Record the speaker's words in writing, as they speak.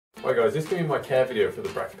Right guys, this is going to be my care video for the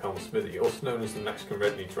Brachypelma Smithi, also known as the Mexican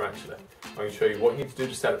red-knee tarantula. I'm going to show you what you need to do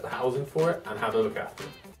to set up the housing for it and how to look after it.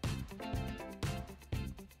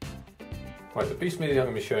 Right, the beast Smithi I'm going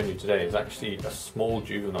to be showing you today is actually a small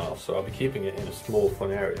juvenile, so I'll be keeping it in a small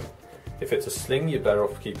fun area. If it's a sling, you're better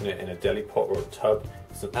off keeping it in a deli pot or a tub.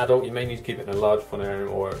 If it's an adult, you may need to keep it in a large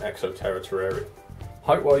funarium or an exoterra terrarium.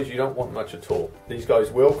 Height-wise, you don't want much at all. These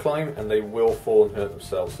guys will climb and they will fall and hurt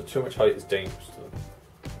themselves, so too much height is dangerous to them.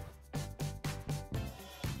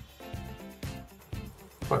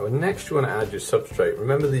 Right, well, next you want to add your substrate.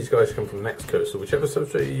 Remember, these guys come from Mexico, so whichever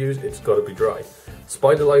substrate you use, it's got to be dry.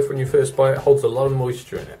 Spider life, when you first buy it, holds a lot of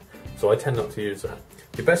moisture in it, so I tend not to use that.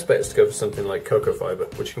 Your best bet is to go for something like cocoa fibre,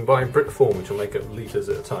 which you can buy in brick form, which will make up litres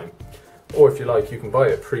at a time. Or if you like, you can buy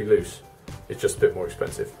it pre-loose. It's just a bit more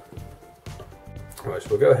expensive. Alright,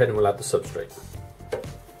 so we'll go ahead and we'll add the substrate.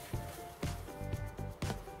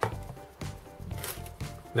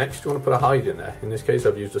 Next, you want to put a hide in there. In this case,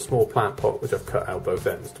 I've used a small plant pot, which I've cut out both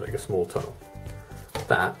ends to make a small tunnel.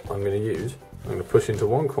 That I'm going to push into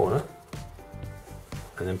one corner,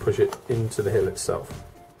 and then push it into the hill itself.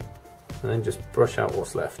 And then just brush out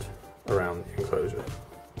what's left around the enclosure.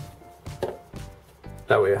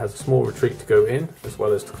 That way it has a small retreat to go in, as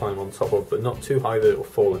well as to climb on top of, but not too high that it will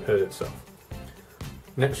fall and hurt itself.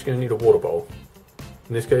 Next, you're going to need a water bowl.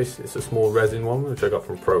 In this case, it's a small resin one, which I got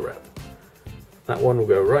from ProWrap. That one will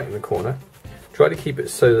go right in the corner. Try to keep it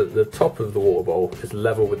so that the top of the water bowl is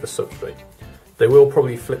level with the substrate. They will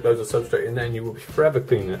probably flip loads of substrate in there and you will be forever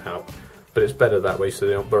cleaning it out, but it's better that way so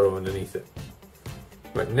they don't burrow underneath it.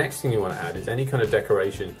 Right, next thing you want to add is any kind of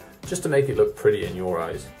decoration, just to make it look pretty in your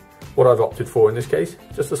eyes. What I've opted for in this case,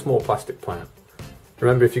 just a small plastic plant.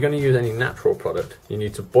 Remember, if you're going to use any natural product, you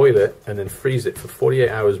need to boil it and then freeze it for 48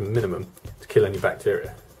 hours minimum to kill any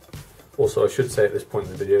bacteria. Also, I should say at this point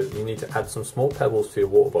in the video, you need to add some small pebbles to your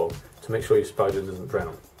water bowl to make sure your spider doesn't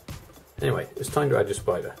drown. Anyway, it's time to add your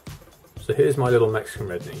spider. So here's my little Mexican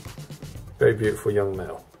red-knee. Very beautiful young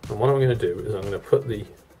male. And what I'm going to do is I'm going to put the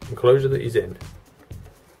enclosure that he's in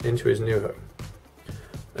into his new home.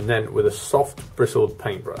 And then with a soft bristled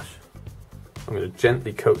paintbrush, I'm going to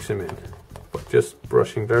gently coax him in, but just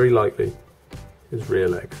brushing very lightly his rear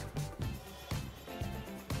legs.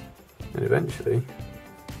 And eventually,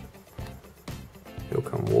 he'll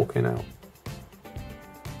come walking out.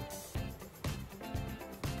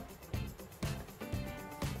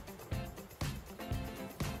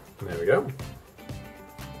 And there we go.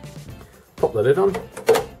 Pop the lid on,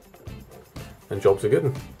 and job's a good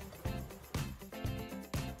one.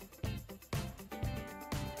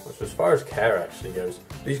 So as far as care actually goes,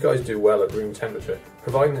 these guys do well at room temperature,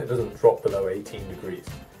 providing it doesn't drop below 18 degrees.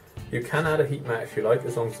 You can add a heat mat if you like,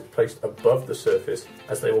 as long as it's placed above the surface,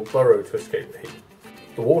 as they will burrow to escape the heat.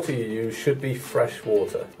 The water you use should be fresh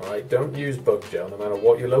water, alright? Don't use bug gel, no matter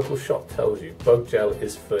what your local shop tells you. Bug gel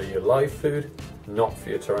is for your live food, not for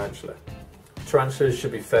your tarantula. Tarantulas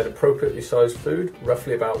should be fed appropriately sized food,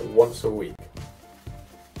 roughly about once a week.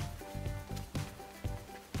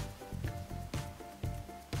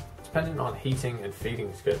 Depending on heating and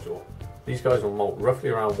feeding schedule, these guys will molt roughly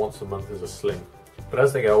around once a month as a sling, but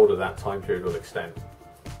as they get older, that time period will extend.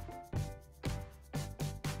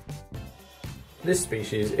 This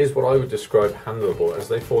species is what I would describe handleable, as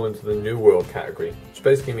they fall into the New World category, which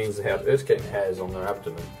basically means they have urticating hairs on their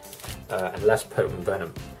abdomen and less potent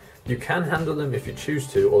venom. You can handle them if you choose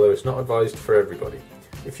to, although it's not advised for everybody.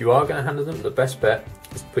 If you are going to handle them, the best bet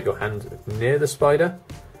is to put your hand near the spider,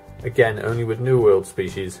 again only with New World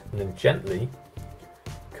species, and then gently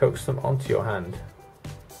coax them onto your hand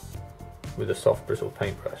with a soft bristled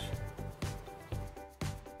paintbrush.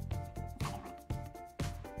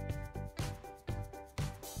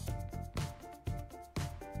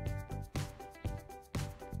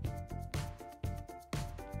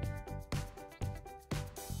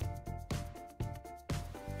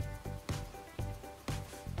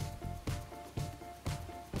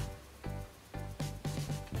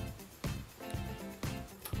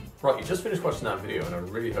 Right, you just finished watching that video and I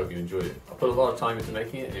really hope you enjoyed it. I put a lot of time into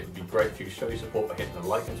making it and it would be great if you could show your support by hitting the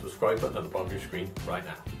like and subscribe button at the bottom of your screen right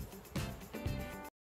now.